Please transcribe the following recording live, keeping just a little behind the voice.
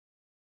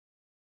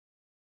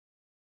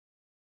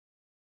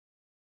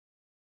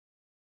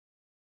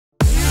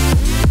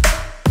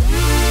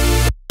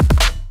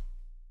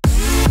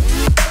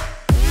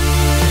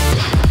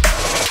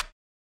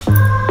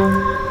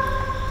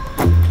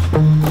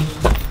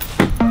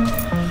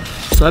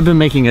So I've been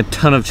making a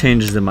ton of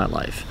changes in my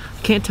life.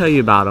 Can't tell you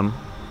about them.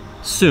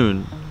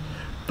 Soon,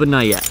 but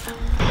not yet.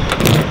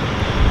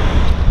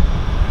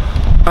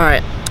 All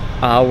right,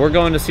 we're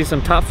going to see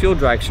some Top Fuel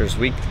dragsters.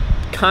 We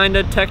kind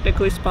of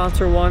technically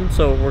sponsor one,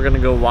 so we're gonna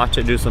go watch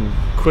it do some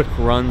quick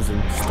runs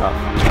and stuff.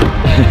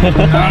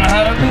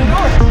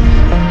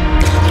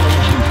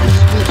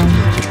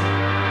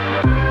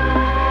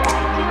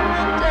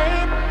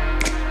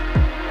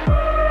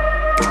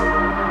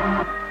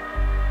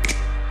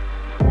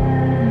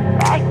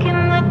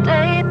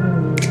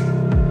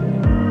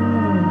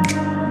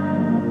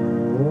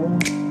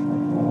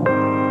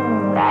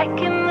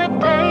 Back in the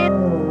day.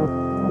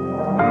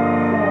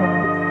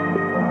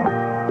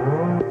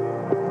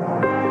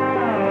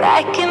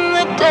 Back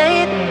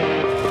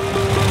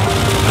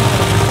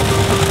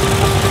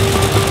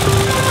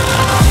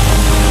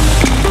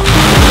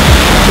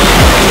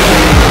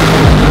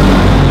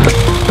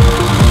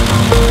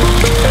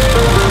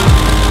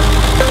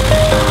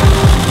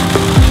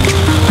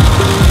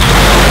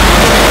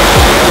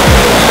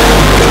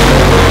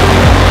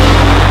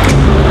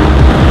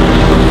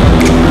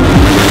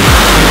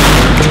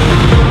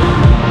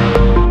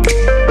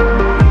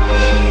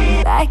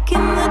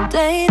in the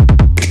day.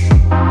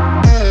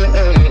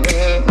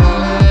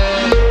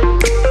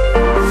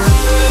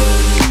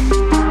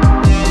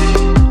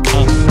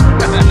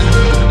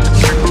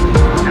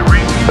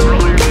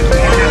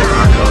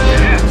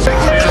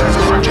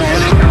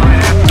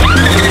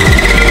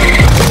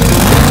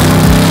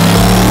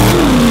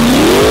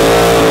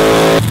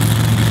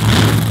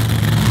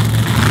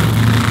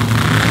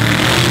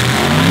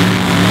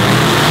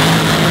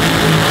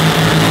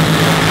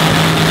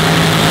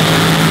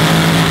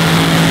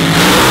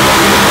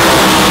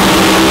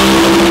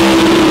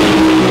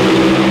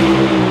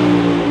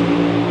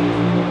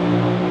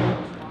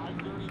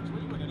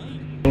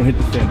 Don't hit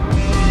the fin.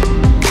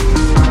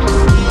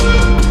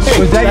 Hey,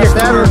 was that your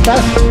first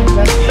test?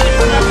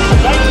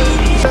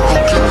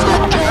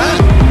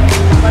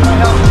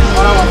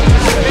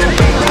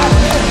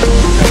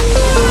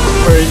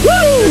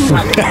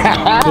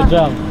 Good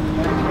job.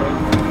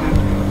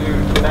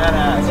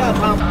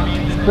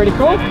 Pretty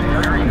cool.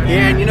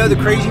 Yeah, and you know the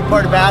crazy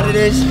part about it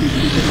is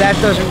that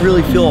doesn't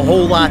really feel a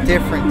whole lot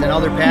different than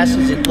other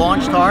passes. It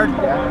launched hard.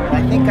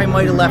 I think I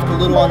might have left a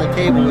little on the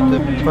table with the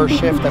first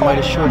shift. I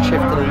might have short shifted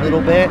a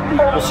little bit.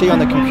 We'll see on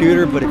the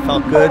computer, but it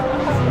felt good.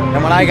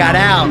 And when I got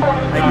out,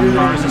 I knew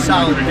that it was a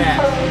solid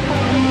pass.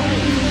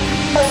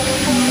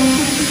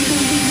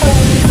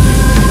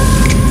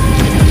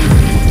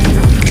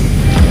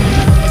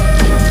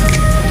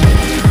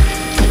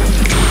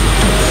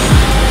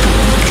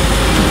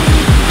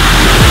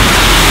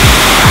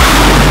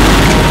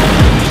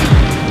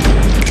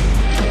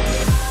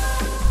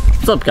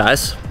 What's up,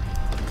 guys?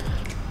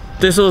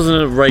 This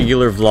wasn't a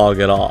regular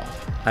vlog at all.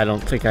 I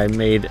don't think I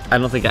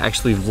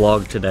actually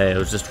vlogged today. I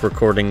was just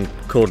recording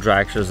cool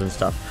dragsters and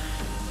stuff.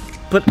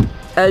 But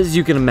as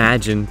you can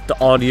imagine, the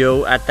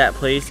audio at that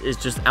place is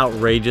just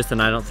outrageous,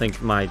 and I don't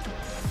think my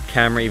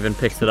camera even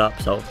picks it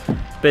up, so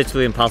it's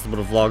basically impossible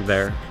to vlog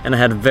there. And I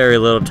had very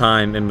little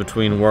time in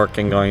between work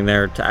and going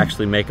there to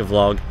actually make a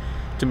vlog.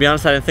 To be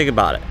honest, I didn't think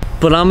about it.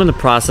 But I'm in the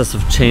process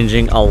of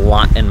changing a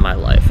lot in my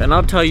life, and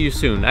I'll tell you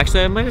soon.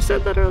 Actually, I might have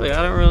said that earlier,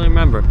 I don't really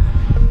remember.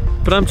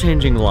 But I'm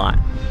changing a lot,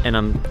 and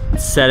I'm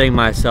setting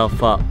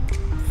myself up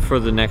for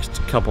the next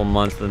couple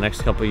months, the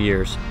next couple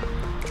years.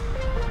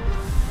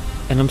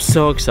 And I'm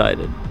so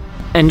excited.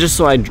 And just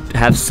so I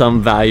have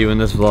some value in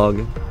this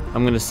vlog,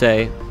 I'm gonna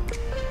say,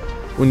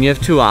 when you have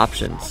two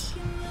options,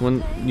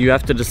 when you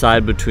have to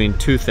decide between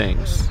two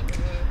things,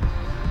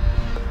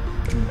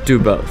 do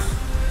both.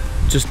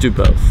 Just do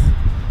both.